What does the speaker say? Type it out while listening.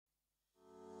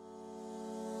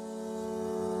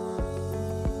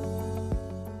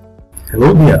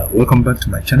Hello there, welcome back to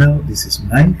my channel. This is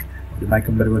Mike of the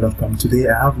MikeEmbed.com. Today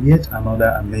I have yet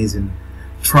another amazing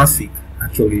traffic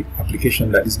application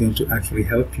that is going to actually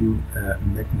help you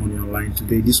make money online.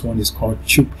 Today this one is called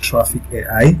TubeTraffic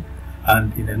AI,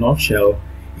 and in a nutshell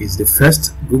is the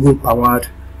first Google powered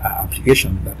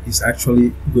application that is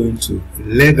actually going to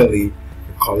legally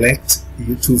collect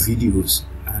YouTube videos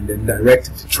and then direct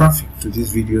the traffic to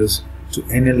these videos to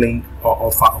any link or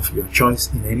offer of your choice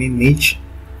in any niche.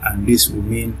 And this will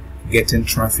mean getting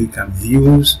traffic and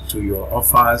views to your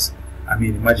offers. I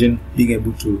mean, imagine being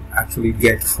able to actually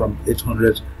get from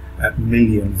 800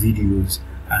 million videos,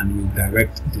 and you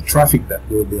direct the traffic that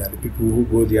go there, the people who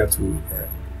go there to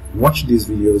watch these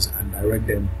videos, and direct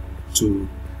them to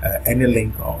any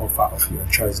link or offer of your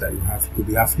choice that you have. It could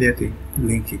be affiliate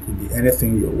link, it could be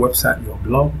anything, your website, your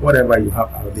blog, whatever you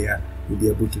have out there, you'll be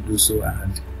able to do so,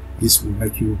 and this will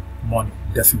make you money,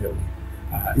 definitely.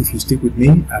 If you stick with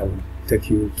me, I will take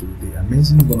you to the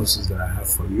amazing bonuses that I have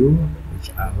for you, which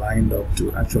are lined up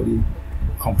to actually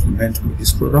complement with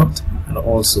this product, and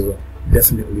also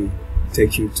definitely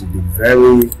take you to the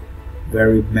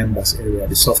very members area,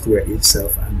 the software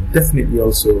itself, and definitely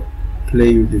also play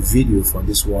you the video for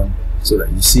this one so that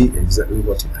you see exactly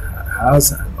what it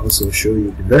has, and also show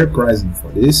you the very pricing for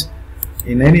this.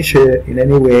 In any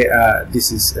way,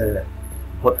 this is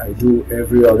what I do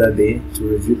every other day to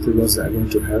review products that are going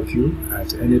to help you.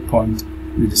 At any point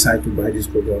you decide to buy this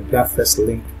product, that first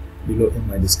link below in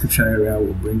my description area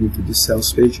will bring you to this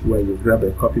sales page where you grab a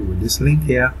copy with this link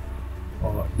here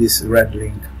or this red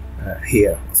link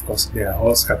here. Of course, they are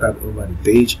all scattered over the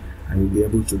page, and you'll be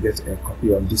able to get a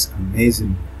copy of this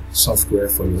amazing software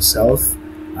for yourself.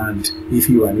 And if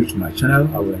you are new to my channel,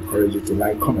 I will encourage you to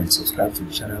like, comment, subscribe to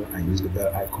the channel, and use the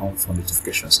bell icon for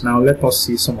notifications. Now let us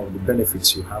see some of the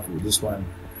benefits you have with this one.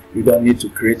 You don't need to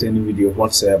create any video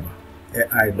whatsoever.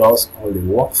 AI does all the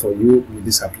work for you with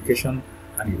this application,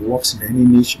 and it works in any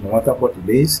niche, no matter what it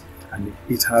is. And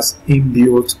it has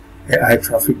inbuilt AI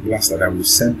traffic blaster that will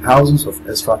send thousands of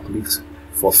extra clicks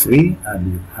for free,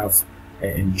 and you have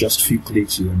in just few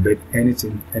clicks you embed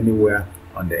anything anywhere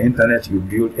on the internet. You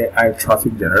build AI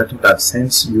traffic generator that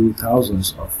sends you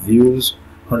thousands of views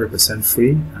 100%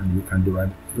 free, and you can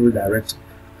redirect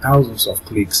thousands of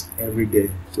clicks every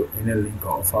day to any link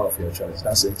or offer of your choice.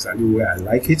 That's exactly where I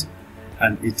like it,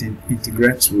 and it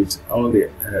integrates with all the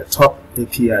top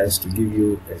APIs to give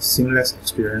you a seamless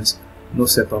experience. No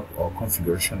setup or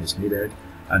configuration is needed,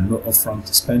 and no upfront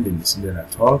spending is needed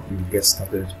at all. You get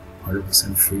started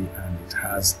 100% free, and it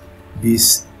has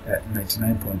this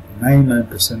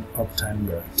 99.99% uptime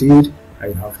guaranteed,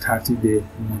 and you have 30-day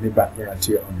money back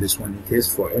guarantee on this one. In case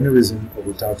for any reason or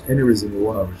without any reason you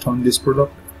want to return this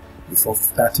product before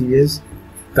 30 days,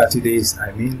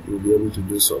 I mean, you'll be able to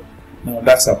do so. Now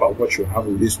that's about what you have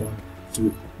with this one.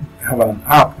 To have an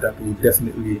app that will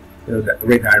definitely that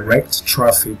redirect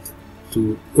traffic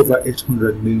to over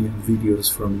 800 million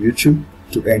videos from YouTube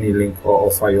to any link or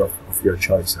offer of your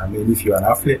choice. I mean, if you're an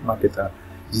affiliate marketer,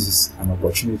 this is an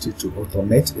opportunity to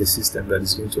automate a system that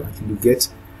is going to actually get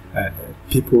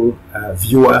people,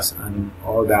 viewers, and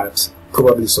all that,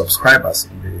 probably subscribers.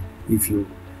 If you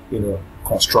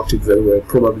construct it very well,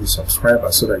 probably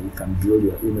subscribers, so that you can build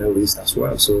your email list as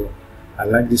well. So I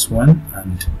like this one,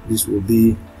 and this will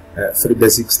be 3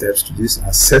 basic steps to this.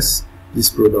 Assess this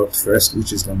product first,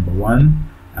 which is number 1,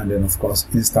 and then of course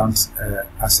instant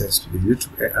access to the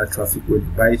YouTube AI traffic when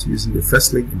you buy it using the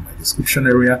first link in my description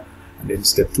area. And then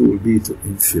step 2 will be to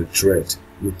infiltrate.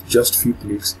 With just few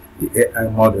clicks, the AI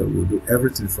model will do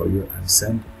everything for you and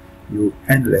send you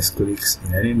endless clicks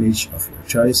in any niche of your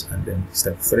choice. And then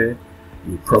step 3,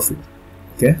 you profit.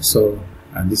 Okay, so,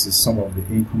 and this is some of the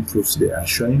income proofs they are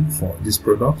showing for this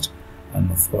product. And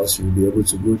of course, you'll be able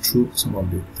to go through some of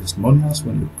the testimonials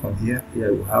when you come here.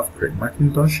 Here you have Craig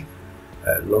McIntosh,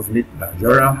 Lovely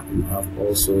Najora. You have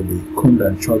also the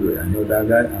Kundan Chaudhary, I know that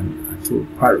guy, and Atul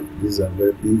Pari. These are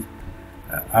very big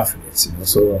affiliates,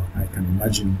 so I can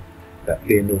imagine that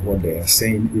they know what they are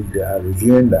saying if they are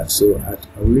reviewing that. So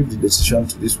I will leave the decision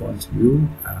to this one to you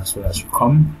as soon as you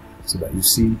come, so that you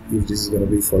see if this is going to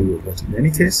be for you. But in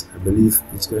any case, I believe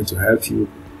it's going to help you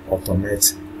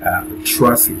automate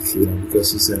traffic,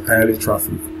 because it's entirely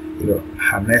traffic,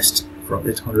 harnessed from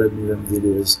 800 million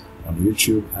videos on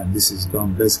YouTube, and this is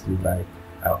done basically by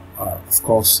of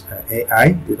course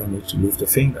AI. You don't need to lift a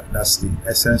finger. That's the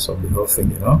essence of the whole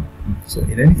thing, So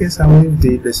in any case, I will leave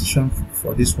the decision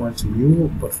for this one to you,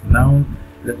 but for now,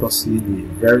 let us see the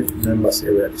very members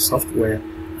area, the software,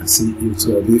 and see if it's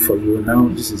going to be for you. Now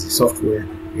this is the software.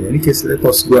 In any case, let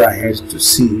us go ahead to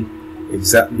see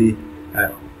exactly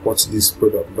what this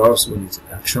product does when it's in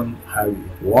action, how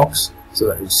it works. so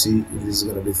that you see if this is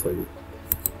going to be for you.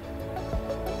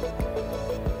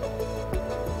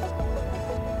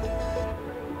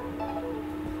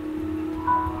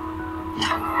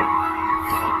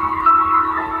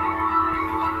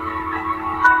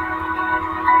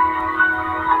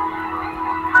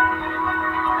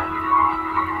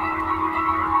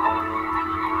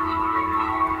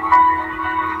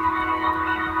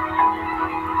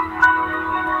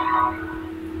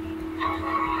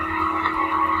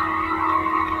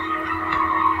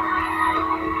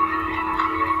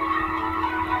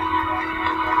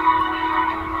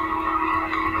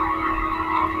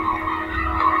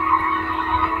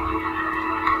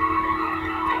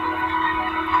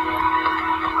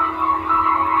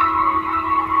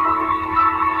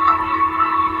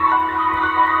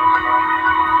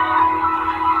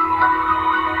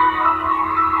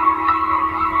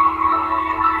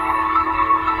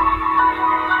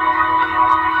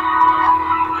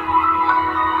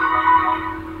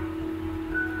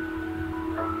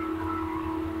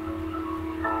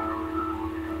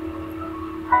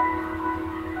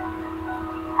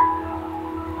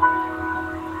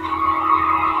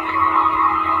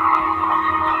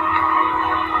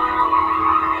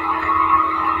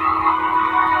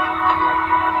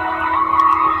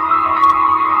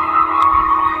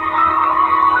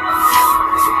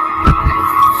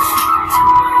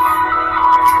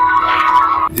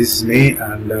 This is me,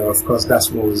 and of course that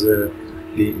was the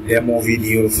demo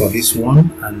video for this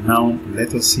one. And now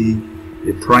let us see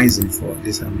the pricing for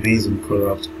this amazing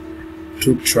product,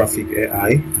 TubeTraffic AI.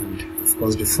 And of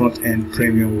course the front end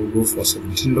premium will go for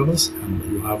 $17,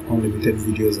 and you have unlimited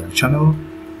videos and channel,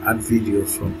 add video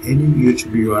from any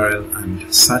YouTube URL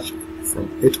and search from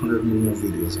 800 million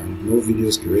videos, and no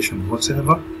videos curation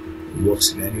whatsoever. It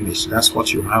works in any niche. That's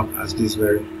what you have as this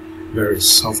very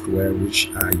software which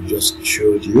I just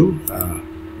showed you,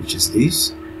 which is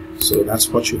this. So that's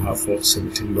what you have for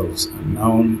 $17. And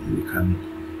now you can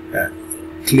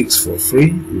clicks for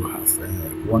free. You have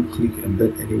one click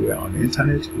embed anywhere on the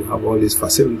internet. You have all these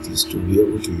facilities to be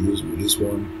able to use with this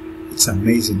one. It's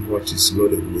amazing what is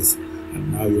loaded with.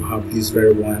 And now you have this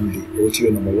very one, the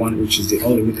OTO number 1, which is the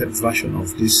unlimited version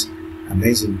of this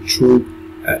amazing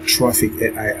TubeTraffic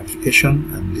AI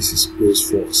application, and this is goes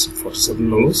for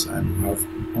 $47, and you have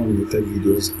unlimited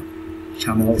videos,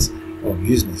 channels or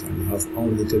business, and you have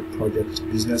unlimited project,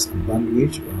 business and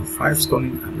bandwidth. You have 5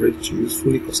 stunning and ready to use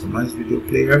fully customized video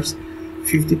players,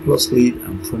 50+ lead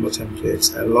and promo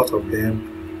templates, a lot of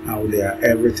them out there,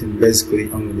 everything basically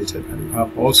unlimited. And you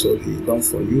have also the done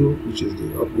for you, which is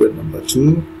the upgrade number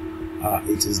 2.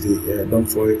 It is the done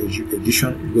for you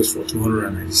edition. It goes for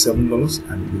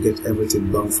 $297, and you get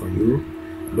everything done for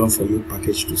you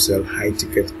package to sell high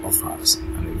ticket offers.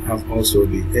 And you have also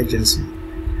the agency,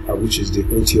 which is the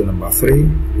OTO number 3,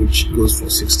 which goes for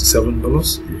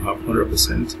 $67. You have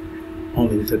 100%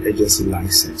 unlimited agency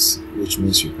license, which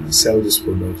means you can sell this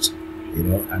product, you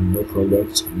know, and no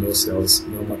product, no sales,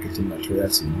 no marketing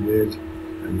materials needed.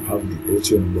 And you have the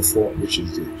OTO number 4, which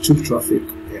is the TubeTraffic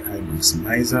AI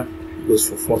maximizer. It goes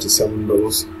for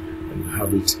 $47, and you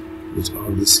have it with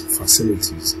all these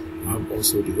facilities. You have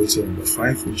also the OTO number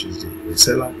 5, which is the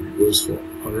reseller. It goes for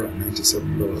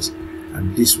 $197,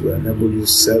 and this will enable you to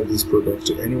sell this product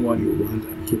to anyone you want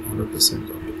and keep 100%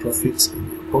 of the profits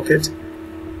in your pocket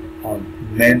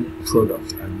on main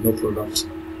product, and no product,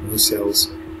 no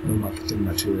sales, no marketing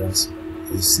materials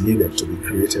is needed to be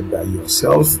created by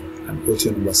yourself. And OTO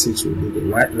number 6 will be the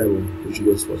white level, which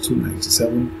goes for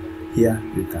 $297. Here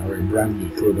you can rebrand the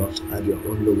product, add your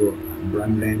own logo and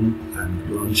brand name,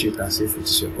 and launch it as if it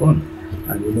is your own.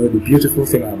 And you know, the beautiful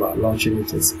thing about launching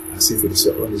it is as if it is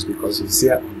your own is because it's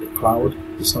here on the cloud.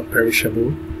 It's not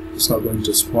perishable, it's not going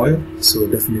to spoil. So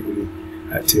definitely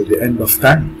till the end of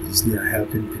time it's there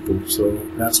helping people. So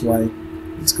that's why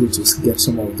it's good to get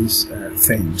some of these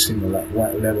things, you know, like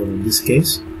white level in this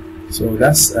case. So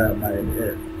that's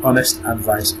my honest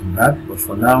advice on that. But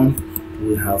for now,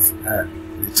 we have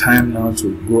the time now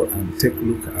to go and take a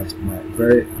look at my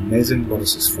very amazing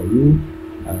bonuses for you.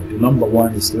 The number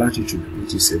 1 is Latitude,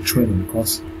 which is a training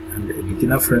course and a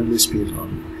beginner friendly speed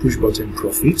on push button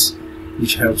profits,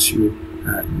 which helps you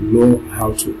know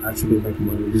how to actually make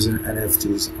money using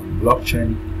NFTs on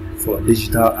blockchain for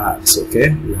digital arts.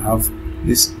 Okay, you have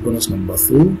this bonus number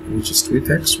 2, which is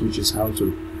TweetX, which is how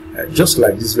to just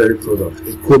like this very product,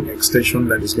 a code extension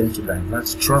that is going to divert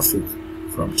traffic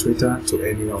from Twitter to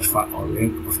any offer or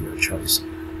link of your choice.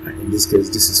 And in this case,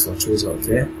 this is for Twitter,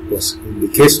 okay? Because in the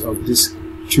case of this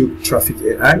TubeTraffic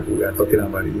AI, we are talking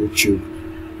about YouTube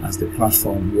as the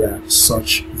platform where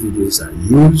such videos are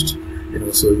used. You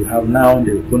know, so you have now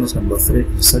the bonus number 3,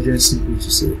 insurgency, which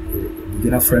is a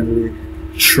beginner-friendly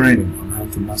training on how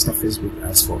to master Facebook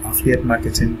ads for affiliate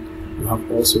marketing. You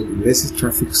have also the Lazy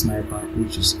Traffic Sniper,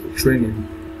 which is a training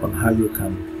on how you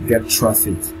can get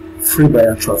traffic, free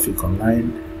buyer traffic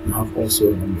online. You have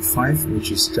also number 5,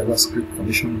 which is JavaScript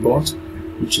Commission Bot,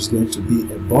 which is going to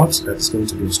be a bot that is going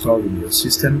to be installed in your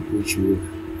system, which will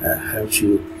help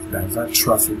you divert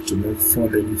traffic to make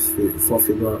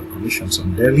 4-figure commissions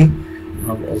on daily. You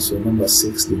have also number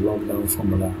 6, the lockdown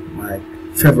formula, my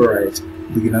favorite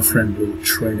beginner-friendly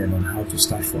training on how to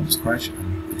start from scratch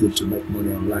and begin to make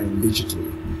money online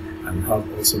digitally. And you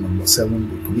have also number 7,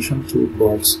 the commission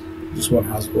toolbox. This one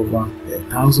has over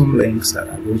 1,000 links that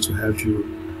are going to help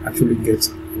you actually get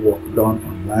work done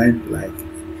online, like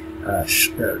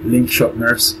link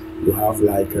shorteners. You have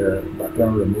like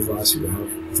background removers, you have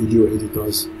video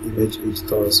editors, image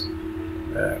editors,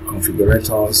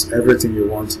 configurators. Everything you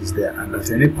want is there. And at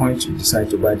any point you decide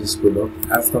to buy this product,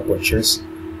 after purchase,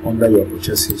 under your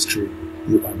purchase history,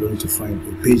 you are going to find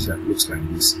a page that looks like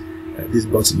this. This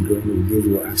button will give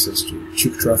you access to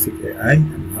TubeTraffic AI,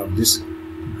 and you have this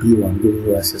blue one giving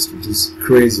you access to these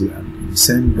crazy and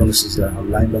insane bonuses that are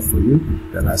lined up for you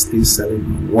that are still selling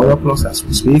on Warrior Plus as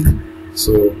we speak.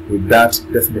 So with that,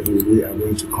 definitely we are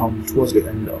going to come towards the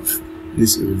end of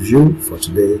this review for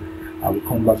today. I will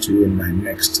come back to you in my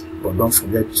next, but don't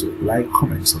forget to like,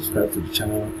 comment, subscribe to the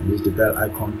channel, and use the bell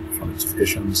icon for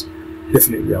notifications.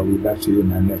 Definitely I'll be back to you in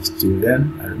my next. Till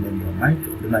then, I remain your Mike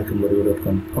of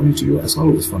TheMikeAndBodyWell.com, coming to you as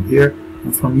always from here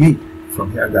and from me.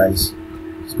 From here, guys,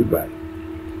 it's goodbye.